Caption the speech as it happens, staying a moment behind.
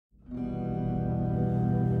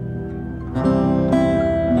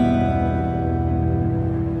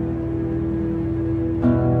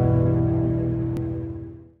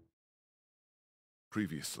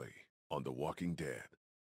Previously on The Walking Dead.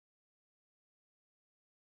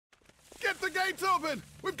 Get the gates open!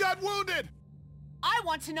 We've got wounded! I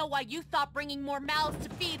want to know why you thought bringing more mouths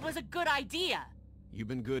to feed was a good idea. You've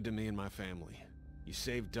been good to me and my family. You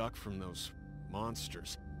saved Duck from those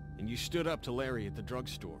monsters, and you stood up to Larry at the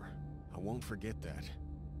drugstore. I won't forget that.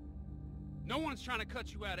 No one's trying to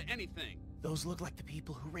cut you out of anything. Those look like the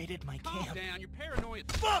people who raided my Calm camp. down, you're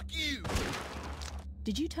paranoid. Fuck you!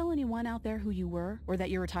 Did you tell anyone out there who you were, or that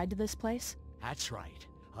you were tied to this place? That's right.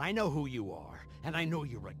 I know who you are, and I know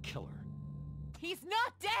you're a killer. He's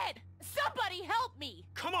not dead! Somebody help me!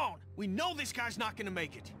 Come on! We know this guy's not gonna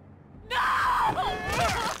make it! No!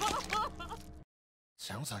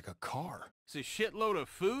 Sounds like a car. There's a shitload of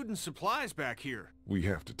food and supplies back here. We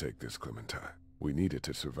have to take this, Clementine. We need it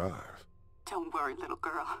to survive. Don't worry, little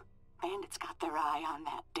girl. Bandits got their eye on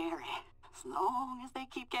that dairy. As long as they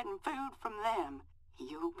keep getting food from them,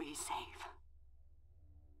 you'll be safe.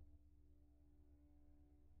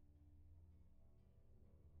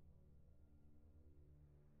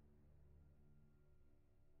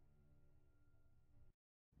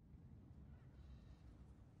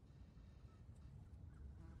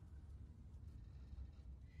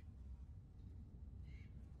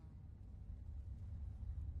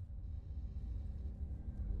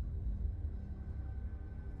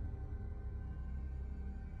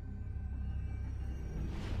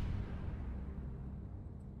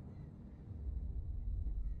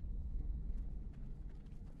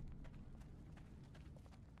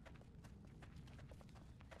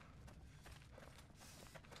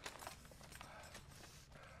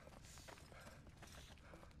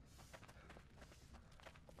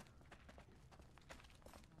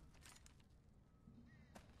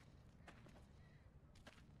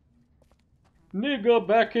 Nigga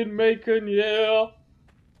back in Macon, yeah.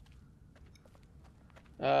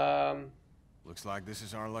 Looks like this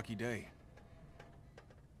is our lucky day.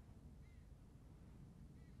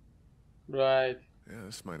 Right. Yeah,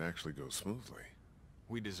 this might actually go smoothly.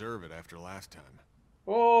 We deserve it after last time.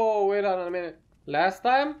 Oh, wait on a minute. Last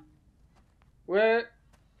time? Where?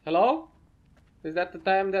 Hello? Is that the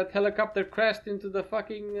time that helicopter crashed into the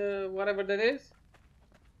fucking, whatever that is?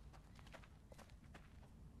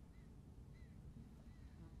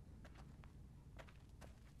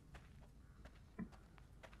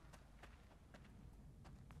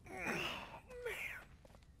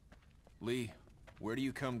 Lee, where do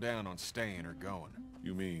you come down on staying or going?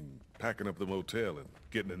 You mean packing up the motel and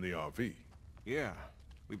getting in the RV? Yeah,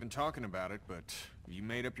 we've been talking about it, but you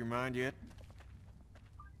made up your mind yet?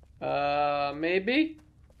 Maybe?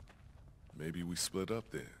 Maybe we split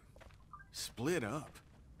up then. Split up?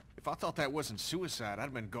 If I thought that wasn't suicide, I'd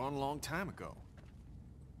have been gone a long time ago.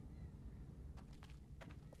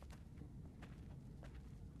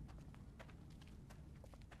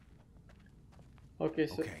 Okay,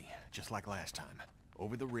 so... Okay, just like last time.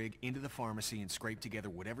 Over the rig, into the pharmacy, and scrape together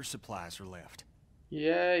whatever supplies are left.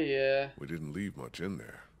 Yeah. We didn't leave much in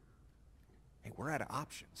there. Hey, we're out of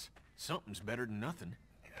options. Something's better than nothing.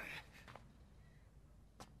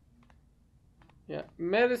 Yeah,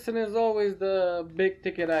 medicine is always the big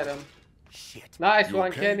ticket item. Shit. Nice You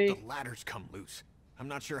one, okay? Kenny. The ladder's come loose. I'm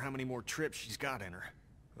not sure how many more trips she's got in her.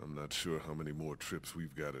 I'm not sure how many more trips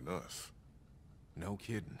we've got in us. No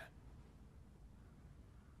kidding.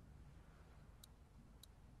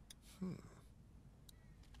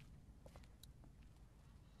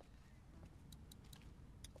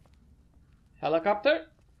 Helicopter?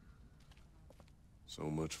 So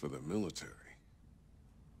much for the military.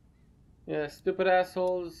 Yeah, stupid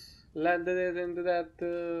assholes landed it into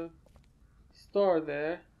that store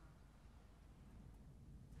there.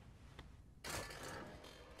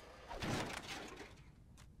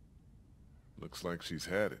 Looks like she's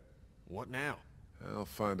had it. What now? I'll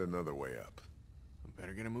find another way up. I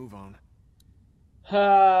better get a move on.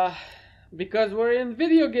 Because we're in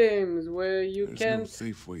video games where you There's can't... no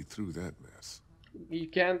safe way through that mess. You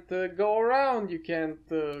can't go around, you can't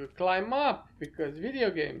climb up, because video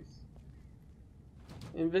games.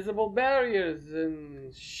 Invisible barriers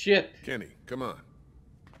and shit. Kenny, come on.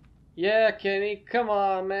 Yeah, Kenny, come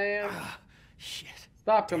on, man. Shit.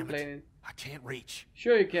 Stop Damn it. complaining. I can't reach.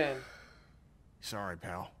 Sure you can. Sorry,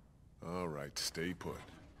 pal. All right, stay put.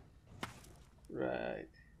 Right.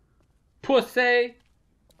 Pussy!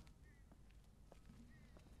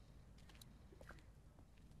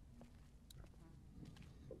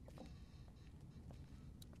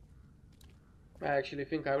 I actually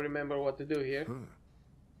think I remember what to do here. Huh.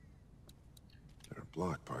 They're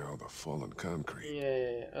blocked by all the fallen concrete.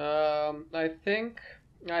 Yeah. I think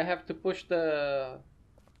I have to push the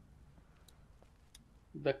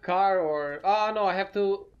the car or... Oh no, I have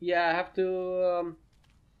to... Yeah, I have to...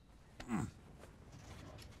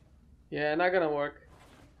 Yeah, not gonna work.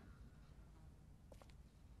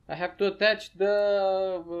 I have to attach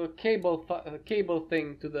the cable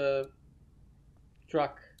thing to the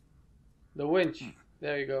truck. The winch.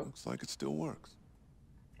 There you go. Looks like it still works.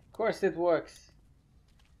 Of course it works.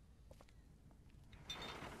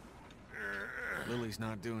 Lily's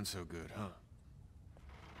not doing so good,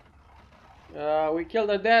 huh? We killed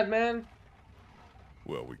her dad, man.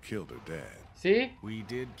 Well, we killed her dad. See? We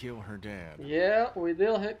did kill her dad. Yeah, we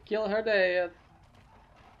did kill her dad.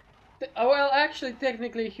 Well, actually,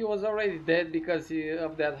 technically, he was already dead because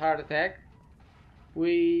of that heart attack.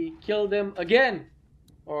 We killed him again.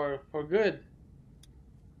 Or for good.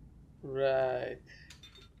 Right.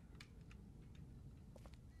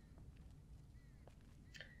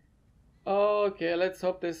 Okay, let's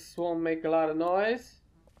hope this won't make a lot of noise.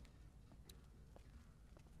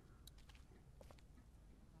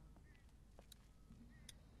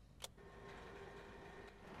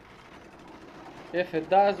 If it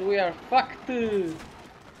does, we are fucked. Your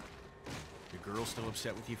girl still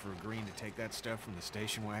upset with you for agreeing to take that stuff from the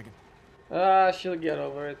station wagon? She'll get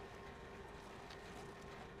over it.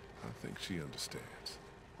 I think she understands.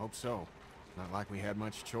 Hope so. Not like we had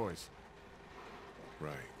much choice.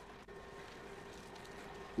 Right.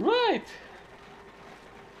 Right.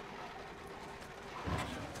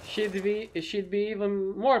 She'd be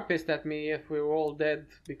even more pissed at me if we were all dead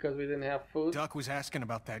because we didn't have food. Duck was asking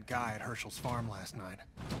about that guy at Herschel's farm last night.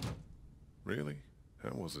 Really? I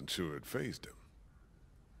wasn't sure it fazed him.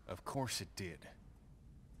 Of course it did.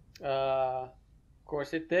 Of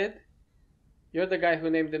course it did. You're the guy who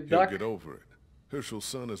named him He'll Duck. get over it. Herschel's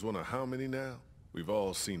son is one of how many now? We've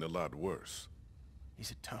all seen a lot worse.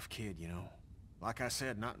 He's a tough kid, you know. Like I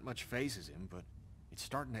said, not much phases him, but it's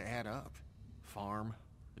starting to add up. Farm,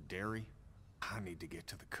 the dairy. I need to get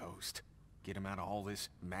to the coast. Get him out of all this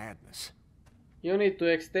madness. You need to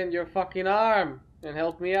extend your fucking arm and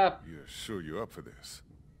help me up. You're sure you're up for this?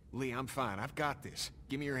 Lee, I'm fine. I've got this.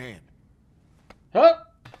 Give me your hand. Huh?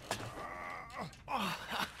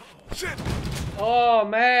 Shit! Oh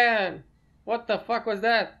man! What the fuck was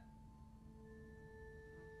that?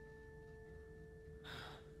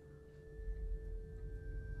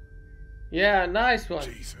 Yeah, nice one.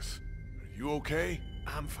 Jesus. Are you okay?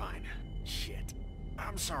 I'm fine. Shit.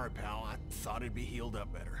 I'm sorry, pal. I thought it'd be healed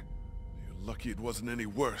up better. You're lucky it wasn't any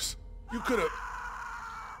worse. You could have...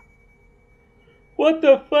 What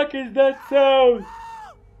the fuck is that sound?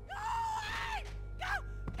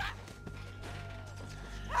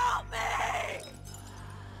 Help me!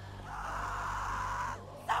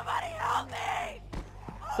 Somebody help me!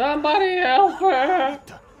 Somebody help her!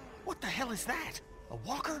 What the hell is that? A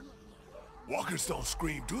walker? Walkers don't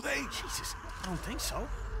scream, do they? Jesus, I don't think so.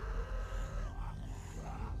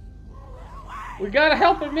 We gotta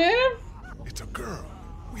help her, man! It's a girl.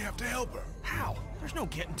 We have to help her. How? There's no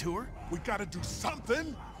getting to her. We gotta do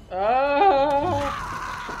something. Oh!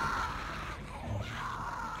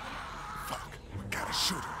 Fuck. We gotta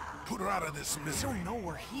shoot her. Put her out of this You misery. don't know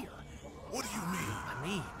we're here. What do you mean? I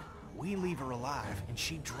mean, we leave her alive, and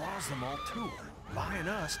she draws them all to her, buying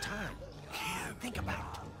us time. Think about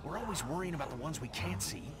it. We're always worrying about the ones we can't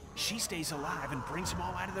see. She stays alive and brings them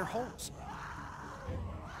all out of their holes.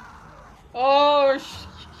 Oh,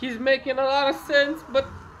 he's making a lot of sense, but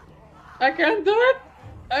I can't do it.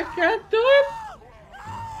 I can't do it.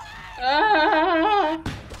 Ah!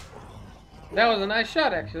 That was a nice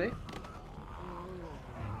shot, actually.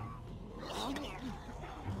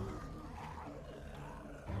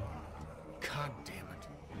 God damn it.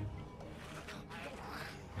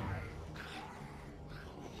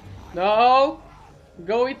 No!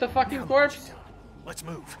 Go eat the fucking corpse. Let's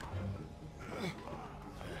move.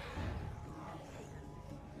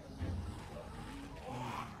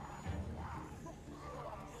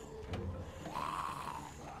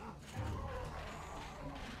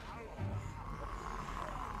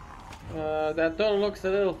 That tunnel looks a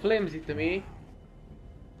little flimsy to me.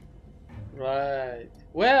 Right.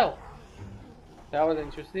 Well, that was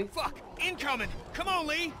interesting. Fuck! Incoming! Come on,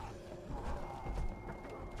 Lee!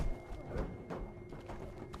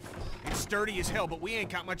 It's sturdy as hell, but we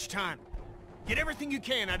ain't got much time. Get everything you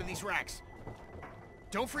can out of these racks.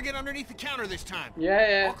 Don't forget underneath the counter this time.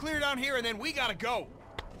 Yeah. I'll clear down here and then we gotta go.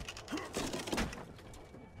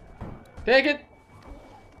 Take it.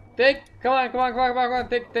 Come on.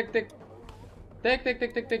 Take.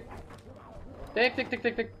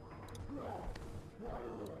 Take.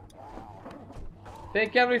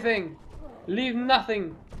 Take everything. Leave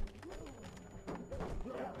nothing.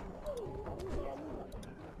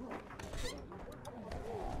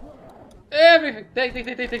 everything. Take.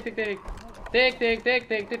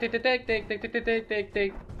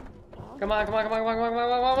 Take. Come on.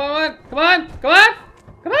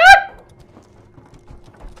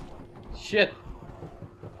 Shit.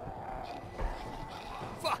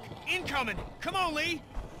 Fuck! Incoming! Come on, Lee!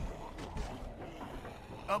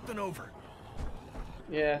 Up and over.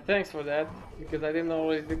 Yeah, thanks for that. Because I didn't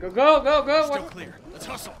always go. Still clear. Let's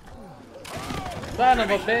hustle. Son of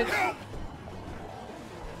a bitch.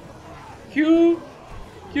 Q.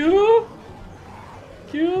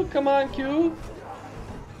 Come on, Q.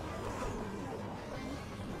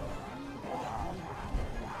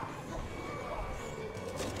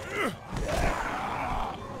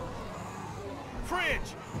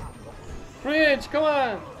 Fridge, come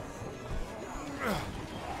on.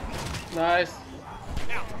 Nice.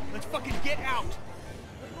 Out. Let's fucking get out.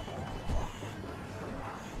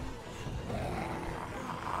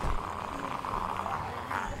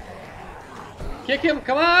 Kick him,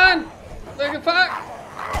 come on. Look at fuck.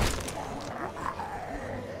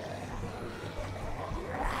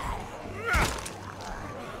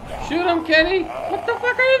 Shoot him, Kenny. What the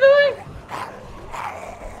fuck are you doing?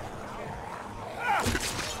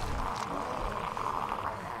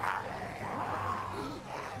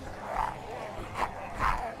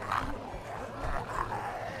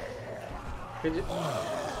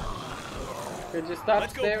 Could you stop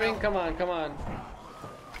staring? Come on.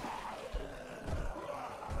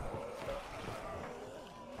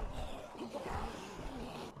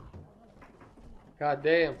 God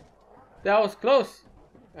damn. That was close.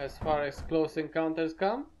 As far as close encounters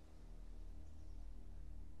come.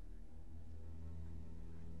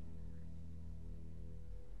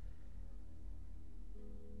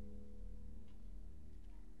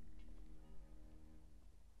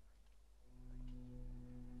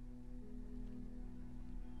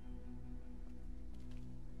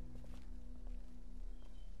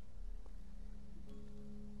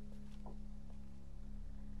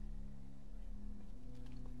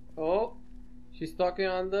 Oh, she's talking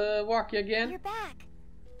on the walkie again. You're back.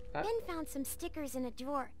 Ben found some stickers in a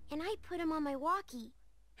drawer, and I put them on my walkie.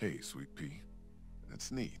 Hey, Sweet Pea.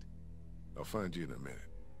 That's neat. I'll find you in a minute.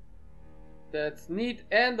 That's neat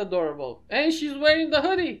and adorable. And she's wearing the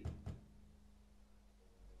hoodie.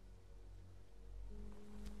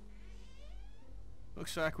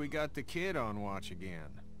 Looks like we got the kid on watch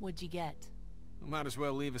again. What'd you get? We might as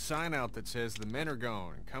well leave a sign out that says the men are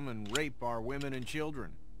gone and come and rape our women and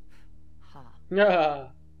children.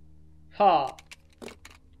 Ha.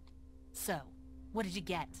 So, what did you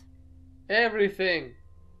get? Everything.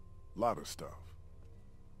 Lot of stuff.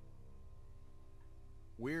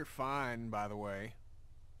 We're fine, by the way.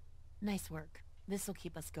 Nice work. This'll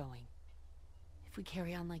keep us going. If we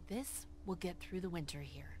carry on like this, we'll get through the winter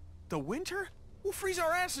here. The winter? We'll freeze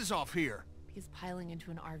our asses off here. Because piling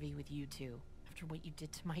into an RV with you two, after what you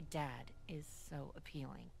did to my dad, is so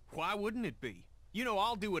appealing. Why wouldn't it be? You know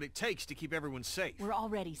I'll do what it takes to keep everyone safe. We're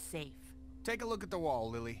already safe. Take a look at the wall,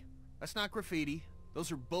 Lily. That's not graffiti.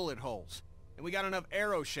 Those are bullet holes. And we got enough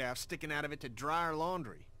arrow shafts sticking out of it to dry our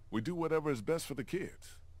laundry. We do whatever is best for the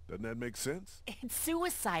kids. Doesn't that make sense? It's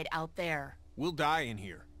suicide out there. We'll die in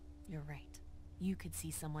here. You're right. You could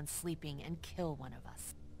see someone sleeping and kill one of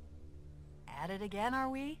us. At it again, are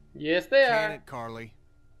we? Yes, they Can are. it, Carly?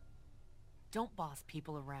 Don't boss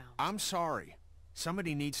people around. I'm sorry.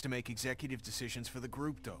 Somebody needs to make executive decisions for the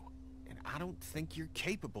group, though. And I don't think you're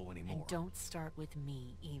capable anymore. And don't start with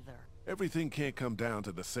me, either. Everything can't come down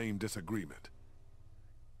to the same disagreement.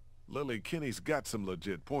 Lily, Kenny's got some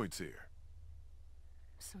legit points here.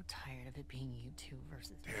 I'm so tired of it being you two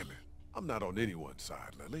versus me. Damn it. I'm not on anyone's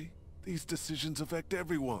side, Lily. These decisions affect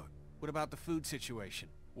everyone. What about the food situation?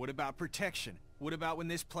 What about protection? What about when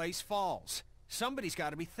this place falls? Somebody's got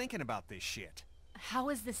to be thinking about this shit. How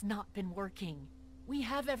has this not been working? We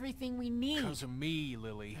have everything we need. Because of me,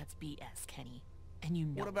 Lily. That's BS, Kenny. And you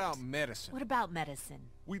know What about it. medicine? What about medicine?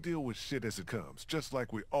 We deal with shit as it comes, just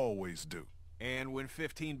like we always do. And when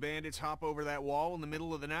 15 bandits hop over that wall in the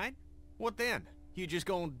middle of the night? What then? You just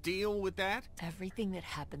gonna deal with that? Everything that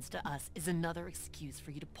happens to us is another excuse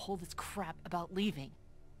for you to pull this crap about leaving.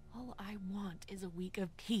 All I want is a week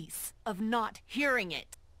of peace, of not hearing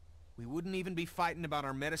it. We wouldn't even be fighting about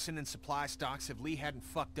our medicine and supply stocks if Lee hadn't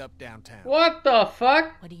fucked up downtown. What the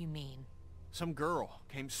fuck? What do you mean? Some girl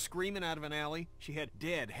came screaming out of an alley. She had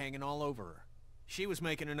dead hanging all over her. She was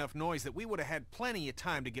making enough noise that we would have had plenty of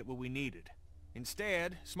time to get what we needed.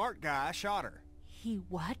 Instead, smart guy shot her. He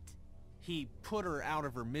what? He put her out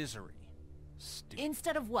of her misery. Stupid.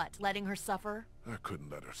 Instead of what? Letting her suffer? I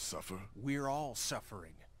couldn't let her suffer. We're all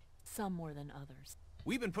suffering. Some more than others.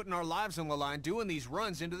 We've been putting our lives on the line doing these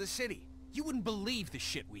runs into the city. You wouldn't believe the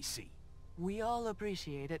shit we see. We all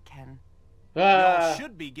appreciate it, Ken. Y'all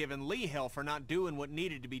should be giving Lee hell for not doing what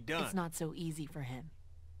needed to be done. It's not so easy for him.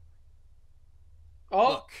 Oh.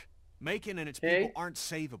 Look, Macon and its people aren't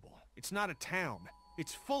savable. It's not a town.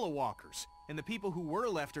 It's full of walkers, and the people who were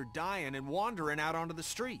left are dying and wandering out onto the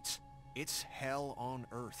streets. It's hell on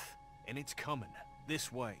Earth, and it's coming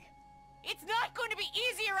this way. It's not going to be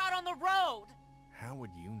easier out on the road! How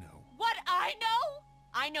would you know? What I know?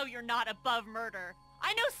 I know you're not above murder.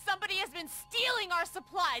 I know somebody has been stealing our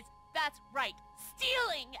supplies. That's right,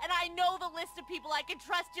 stealing! And I know the list of people I can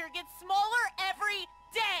trust here gets smaller every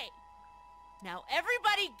day! Now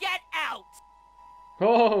everybody get out!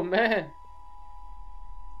 Oh, man.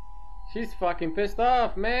 She's fucking pissed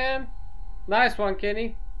off, man. Nice one,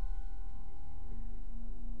 Kenny.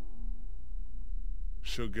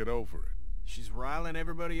 She'll get over it. She's riling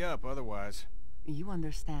everybody up otherwise. You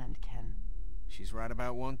understand, Ken. She's right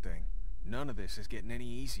about one thing. None of this is getting any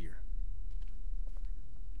easier.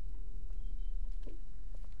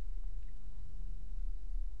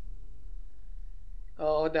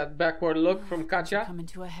 Oh, that backward look from Katja. Coming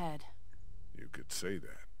to a head. You could say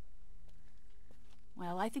that.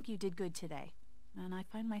 Well, I think you did good today. And I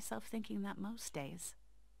find myself thinking that most days.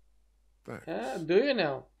 Thanks. Do you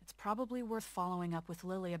know? It's probably worth following up with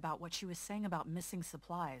Lily about what she was saying about missing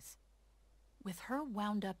supplies. With her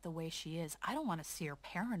wound up the way she is, I don't want to see her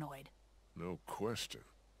paranoid. No question.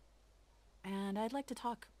 And I'd like to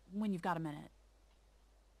talk when you've got a minute.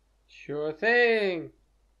 Sure thing.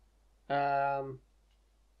 Oh,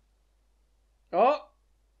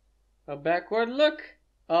 a backward look.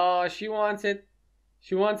 Oh, she wants it.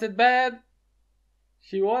 She wants it bad.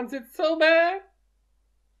 She wants it so bad.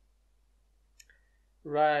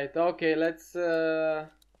 Right, okay, let's talk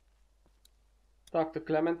to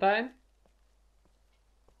Clementine.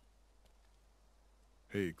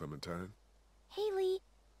 Hey, Clementine. Hey, Lee.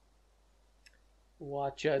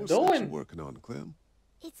 What you What's that you doing? working on, Clem?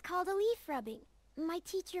 It's called a leaf rubbing. My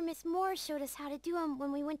teacher, Miss Moore, showed us how to do them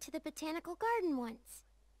when we went to the botanical garden once.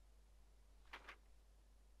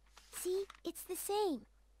 See? It's the same.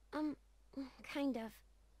 Kind of.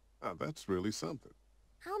 Oh, that's really something.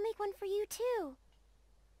 I'll make one for you, too.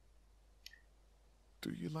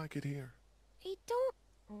 Do you like it here? I don't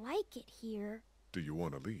like it here. Do you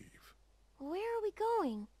want to leave? Where are we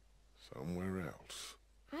going? Somewhere else.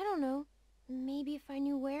 I don't know. Maybe if I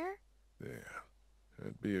knew where? Yeah,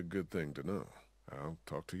 that'd be a good thing to know. I'll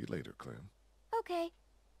talk to you later, Clem. Okay.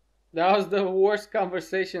 That was the worst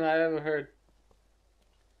conversation I ever heard.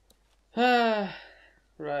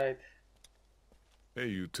 Right. Hey,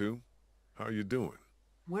 you two. How you doing?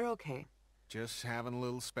 We're okay. Just having a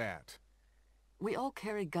little spat. We all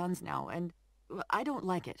carry guns now, and I don't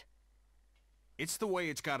like it. It's the way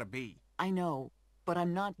it's gotta be. I know, but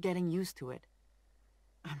I'm not getting used to it.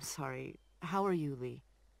 I'm sorry. How are you, Lee?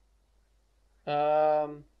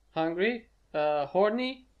 Hungry?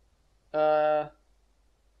 Horny? You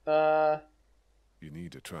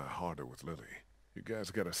need to try harder with Lily. You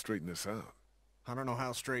guys gotta straighten this out. I don't know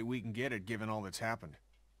how straight we can get it given all that's happened.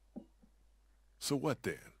 So what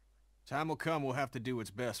then? Time will come we'll have to do what's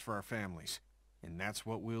best for our families. And that's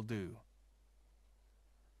what we'll do.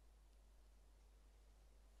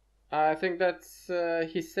 I think that's,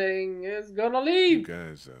 he's saying is gonna You leave.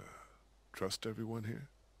 guys, trust everyone here?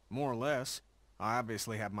 More or less. I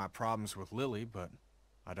obviously have my problems with Lily, but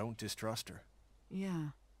I don't distrust her. Yeah,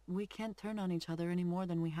 we can't turn on each other any more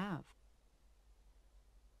than we have.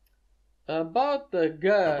 About the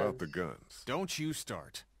guns. About the guns. Don't you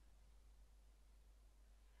start.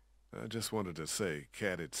 I just wanted to say,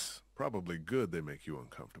 Kat, it's probably good they make you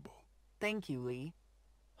uncomfortable. Thank you, Lee.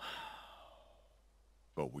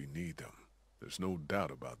 But we need them. There's no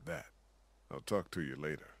doubt about that. I'll talk to you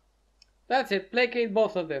later. That's it. Placate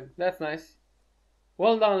both of them. That's nice.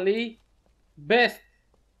 Well done, Lee. Best.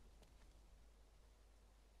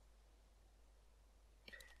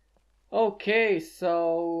 Okay,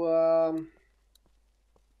 so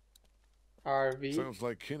RV. Sounds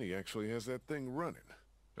like Kenny actually has that thing running.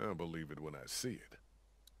 I'll believe it when I see it.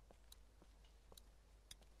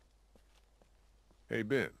 Hey,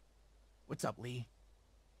 Ben. What's up, Lee?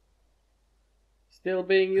 Still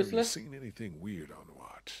being useless? Have you seen anything weird on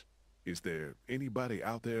watch? Is there anybody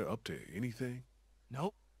out there up to anything?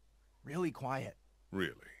 Nope. Really quiet.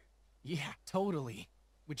 Really? Yeah, totally.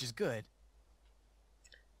 Which is good.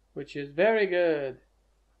 Which is very good.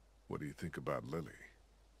 What do you think about Lily?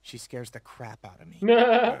 She scares the crap out of me.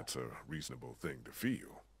 That's a reasonable thing to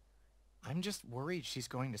feel. I'm just worried she's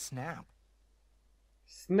going to snap.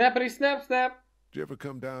 Snappity snap snap. Did you ever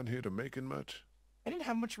come down here to Macon much? I didn't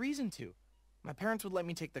have much reason to. My parents would let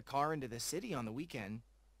me take the car into the city on the weekend,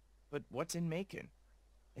 but what's in Macon?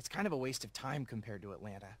 It's kind of a waste of time compared to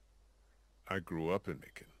Atlanta. I grew up in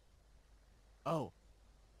Macon. Oh,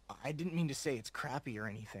 I didn't mean to say it's crappy or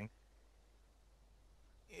anything.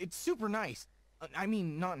 It's super nice. I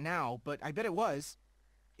mean, not now, but I bet it was.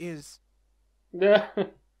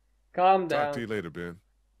 Calm down. Talk to you later, Ben.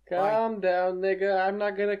 Calm down, nigga. I'm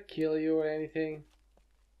not gonna kill you or anything.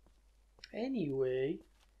 Anyway,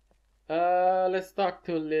 let's talk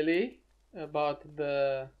to Lily about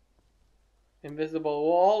the invisible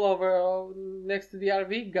wall over next to the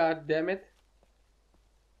RV. God damn it.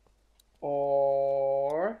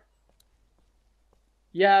 Or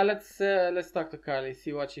yeah, let's talk to Carly.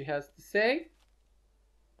 See what she has to say.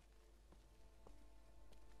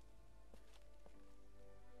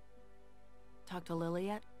 Talk to Lily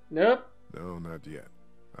yet? Nope. No, not yet.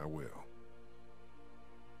 I will.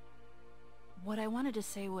 What I wanted to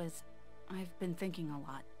say was, I've been thinking a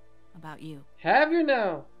lot about you. Have you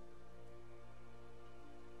now?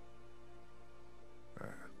 I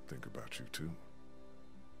think about you too.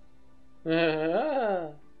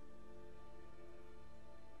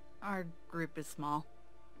 Our group is small.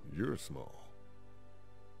 You're small.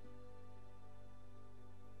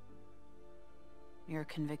 You're a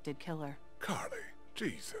convicted killer. Carly,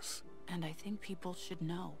 Jesus. And I think people should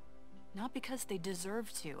know. Not because they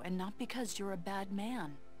deserve to, and not because you're a bad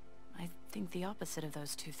man. I think the opposite of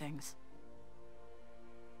those two things.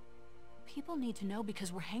 People need to know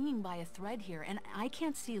because we're hanging by a thread here, and I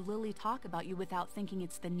can't see Lily talk about you without thinking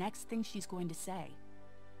it's the next thing she's going to say.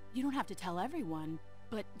 You don't have to tell everyone,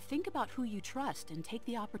 but think about who you trust and take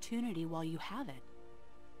the opportunity while you have it.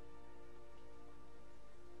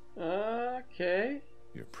 Okay.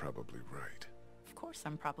 You're probably right. Of course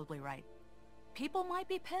I'm probably right. People might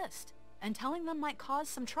be pissed, and telling them might cause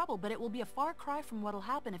some trouble, but it will be a far cry from what'll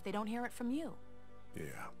happen if they don't hear it from you.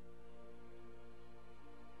 Yeah.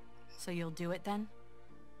 So you'll do it then?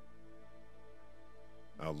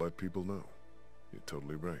 I'll let people know. You're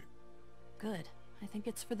totally right. Good. I think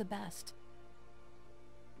it's for the best.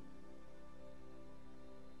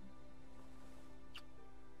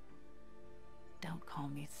 Don't call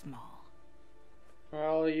me small.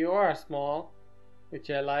 Well, you are small, which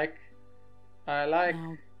I like.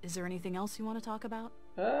 Now, is there anything else you want to talk about?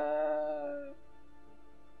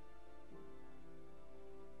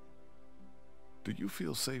 Do you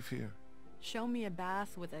feel safe here? Show me a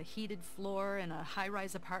bath with a heated floor in a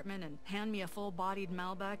high-rise apartment and hand me a full-bodied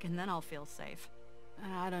Malbec and then I'll feel safe.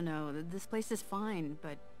 I don't know, this place is fine,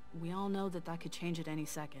 but we all know that could change at any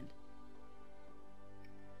second.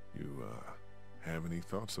 You, have any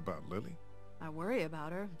thoughts about Lily? I worry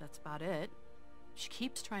about her, that's about it. She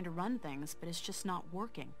keeps trying to run things, but it's just not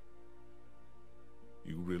working.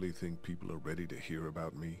 You really think people are ready to hear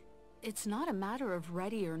about me? It's not a matter of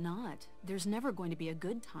ready or not. There's never going to be a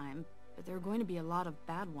good time, but there are going to be a lot of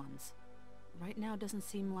bad ones. Right now doesn't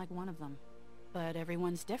seem like one of them. But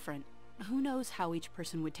everyone's different. Who knows how each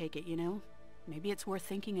person would take it, you know? Maybe it's worth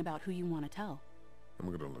thinking about who you want to tell.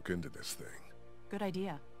 I'm gonna look into this thing. Good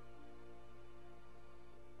idea.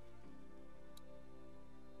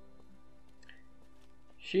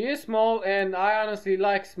 She is small, and I honestly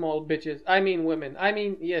like small bitches. I mean women.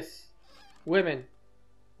 Yes, women.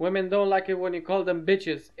 Women don't like it when you call them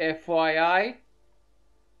bitches. FYI.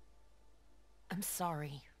 I'm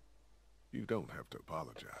sorry. You don't have to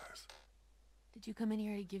apologize. Did you come in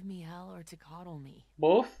here to give me hell or to coddle me?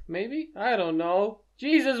 Both, maybe? I don't know.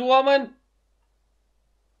 Jesus, woman!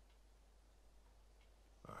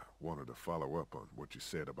 I wanted to follow up on what you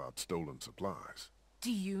said about stolen supplies.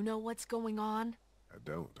 Do you know what's going on? I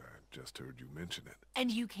don't. I just heard you mention it. And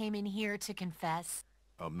you came in here to confess?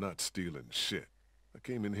 I'm not stealing shit. I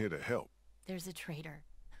came in here to help. There's a traitor.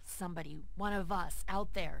 Somebody, one of us,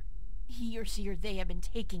 out there. He or she or they have been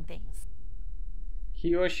taking things.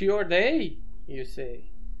 He or she or they, you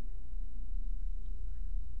say?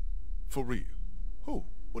 For real? Who?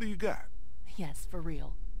 What do you got? Yes, for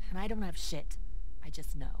real. And I don't have shit. I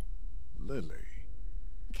just know. Lily.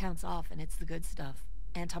 Counts off and it's the good stuff.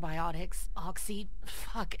 Antibiotics, oxy,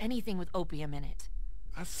 fuck, anything with opium in it.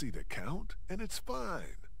 I see the count, and it's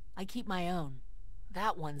fine. I keep my own.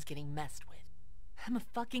 That one's getting messed with. I'm a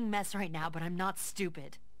fucking mess right now, but I'm not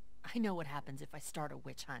stupid. I know what happens if I start a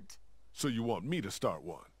witch hunt. So you want me to start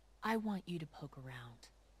one? I want you to poke around.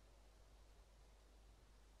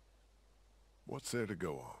 What's there to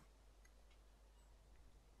go on?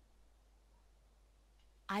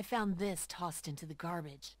 I found this tossed into the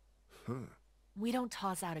garbage. Huh. We don't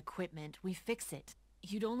toss out equipment, we fix it.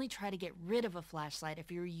 You'd only try to get rid of a flashlight if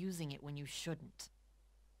you were using it when you shouldn't.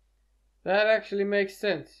 That actually makes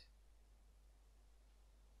sense.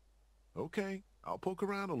 Okay, I'll poke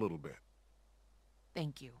around a little bit.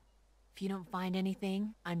 Thank you. If you don't find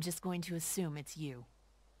anything, I'm just going to assume it's you.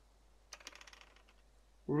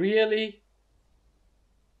 Really?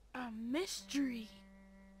 A mystery.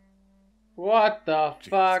 What the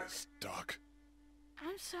fuck? Jesus, Doc.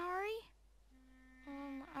 I'm sorry.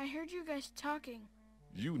 I heard you guys talking.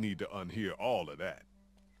 You need to unhear all of that.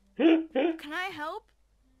 Can I help?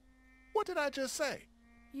 What did I just say?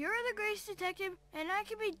 You're the Grace detective, and I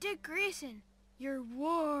can be Dick Grayson, your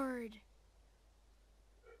ward.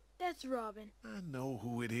 That's Robin. I know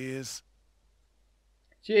who it is.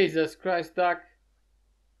 Jesus Christ, Doc.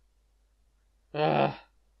 Ugh.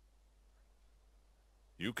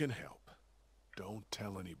 You can help. Don't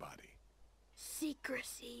tell anybody.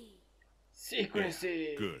 Secrecy.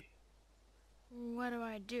 Secrecy. Yeah, good. What do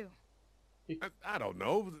I do? I don't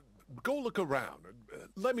know. Go look around.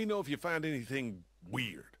 Let me know if you find anything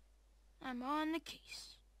weird. I'm on the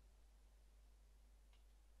case.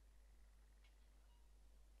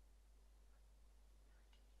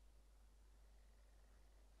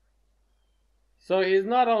 So he's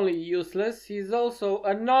not only useless, he's also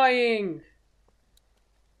annoying.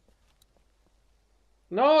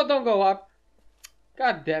 No, don't go up.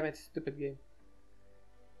 God damn it, stupid game.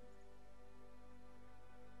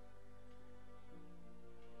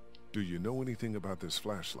 Do you know anything about this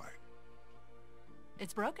flashlight?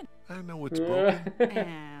 It's broken. I know it's broken.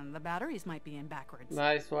 And the batteries might be in backwards.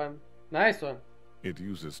 Nice one. Nice one. It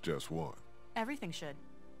uses just one. Everything should.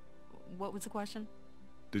 What was the question?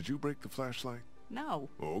 Did you break the flashlight? No.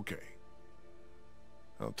 Okay.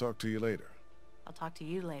 I'll talk to you later. I'll talk to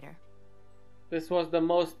you later. This was the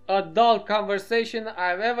most adult conversation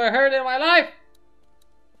I've ever heard in my life.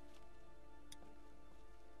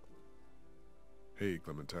 Hey,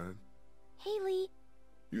 Clementine. Hey, Lee.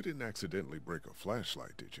 You didn't accidentally break a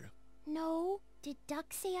flashlight, did you? No. Did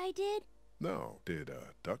Duck say I did? No. Did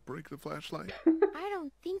Duck break the flashlight? I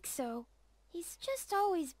don't think so. He's just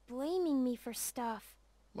always blaming me for stuff.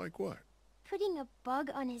 Like what? Putting a bug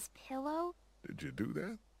on his pillow? Did you do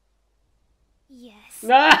that? Yes.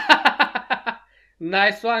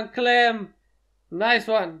 Nice one, Clem. Nice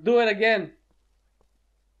one. Do it again.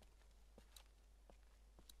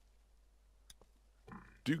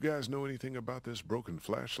 Do you guys know anything about this broken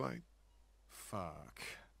flashlight? Fuck.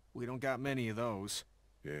 We don't got many of those.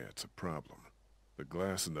 Yeah, it's a problem. The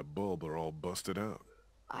glass and the bulb are all busted out.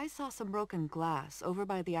 I saw some broken glass over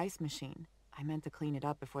by the ice machine. I meant to clean it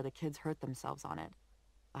up before the kids hurt themselves on it.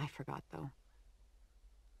 I forgot, though.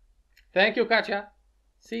 Thank you, Katja.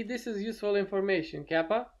 See, this is useful information,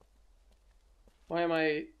 Kappa. Why am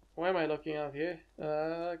I looking out here?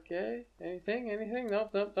 Okay. Anything?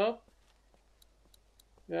 Nope.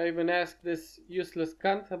 Did I even ask this useless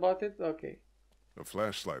cunt about it? Okay. The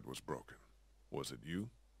flashlight was broken. Was it you?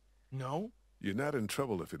 No. You're not in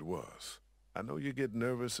trouble if it was. I know you get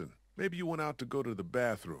nervous and maybe you went out to go to the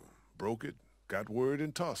bathroom, broke it, got word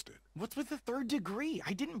and tossed it. What's with the third degree?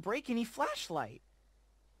 I didn't break any flashlight.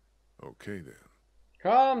 Okay then.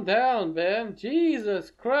 Calm down, Ben. Jesus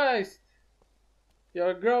Christ.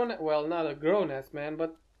 You're a grown... Well, not a grown-ass man,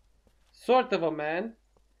 but sort of a man.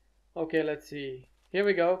 Okay, let's see. Here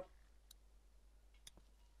we go.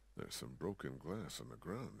 There's some broken glass on the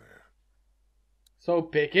ground there. So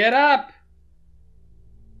pick it up.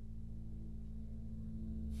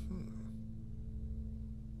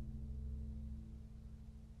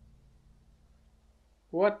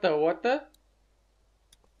 What the?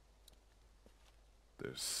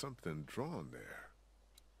 There's something drawn there.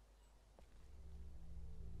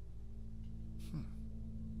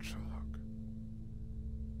 Chalk.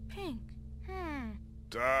 Pink.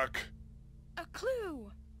 Doc. A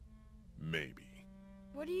clue. Maybe.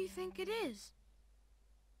 What do you think it is?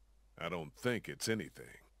 I don't think it's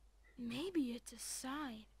anything. Maybe it's a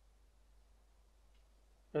sign.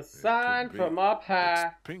 A sign from up high.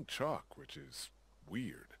 It's pink chalk, which is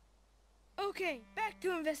weird. Okay, back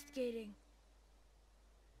to investigating.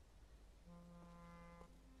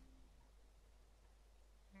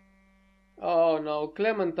 Oh no,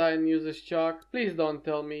 Clementine uses chalk. Please don't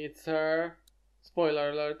tell me it's her. Spoiler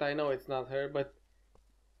alert, I know it's not her, but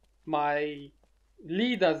my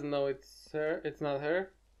Lee doesn't know it's her. It's not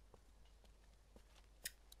her.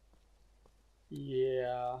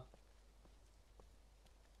 Yeah.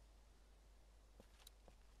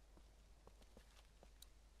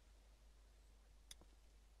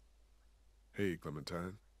 Hey,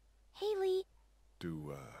 Clementine. Hey, Lee.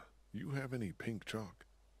 Do, you have any pink chalk?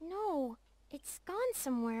 No, it's gone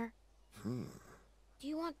somewhere. Do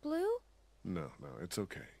you want blue? No, it's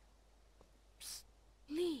okay. Psst,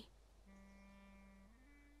 Lee.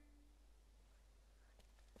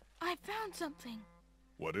 I found something.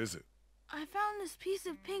 What is it? I found this piece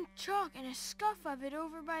of pink chalk and a scuff of it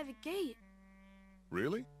over by the gate.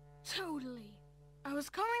 Really? Totally. I was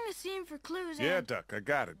combing the scene for clues Yeah, and... Duck, I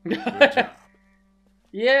got it. Good job.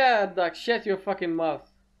 Yeah, Duck, shut your fucking mouth.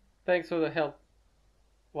 Thanks for the help.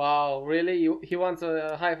 Wow, really? He wants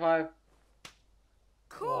a high five?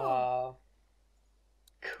 Cool. Wow.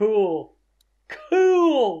 Cool.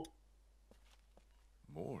 Cool!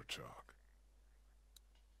 More chalk.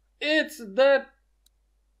 It's the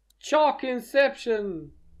chalk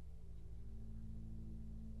inception.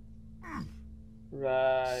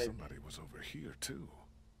 Right. Somebody was over here, too.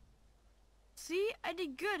 See? I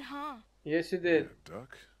did good, huh? Yes, you did. Yeah,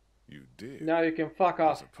 Duck, you did. Now you can fuck I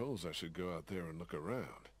off. suppose I should go out there and look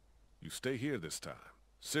around. You stay here this time.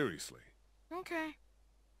 Seriously. Okay.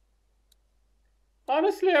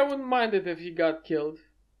 Honestly, I wouldn't mind it if he got killed.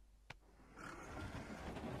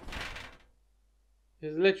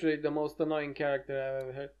 He's literally the most annoying character I've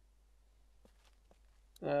ever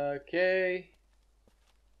heard. Okay.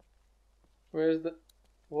 Where's the...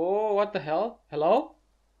 Whoa, what the hell? Hello?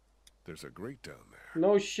 There's a grate down there.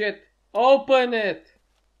 No shit. Open it!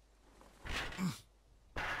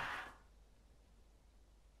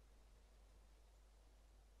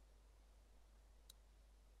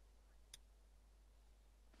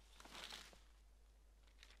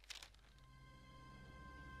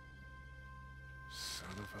 Son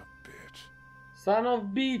of a bitch. Son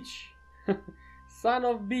of beach. Son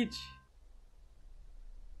of beach.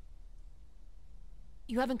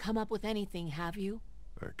 You haven't come up with anything, have you?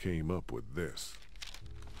 I came up with this.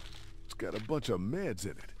 It's got a bunch of meds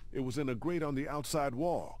in it. It was in a grate on the outside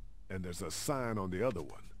wall. And there's a sign on the other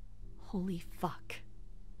one. Holy fuck.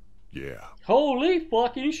 Yeah. Holy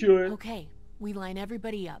fucking shit. Okay, we line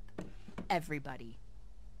everybody up. Everybody.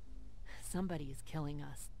 Somebody is killing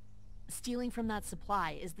us. Stealing from that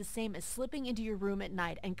supply is the same as slipping into your room at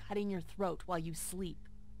night and cutting your throat while you sleep.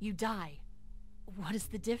 You die. What is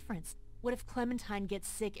the difference? What if Clementine gets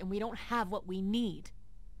sick and we don't have what we need?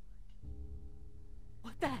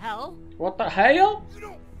 What the hell? What the hell? You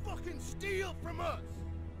don't fucking steal from us!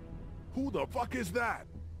 Who the fuck is that?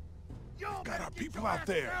 Y'all Got better our get people your out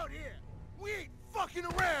asses there. Out here. We ain't fucking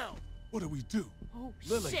around! What do we do? Oh,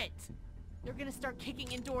 Lily. shit! They're gonna start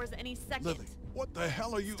kicking indoors any second. Lily, what the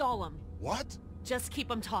hell are you... Stall him. What? Just keep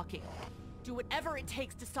him talking. Do whatever it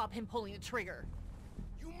takes to stop him pulling the trigger.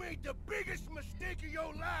 You made the biggest mistake of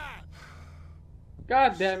your life!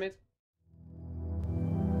 God damn it.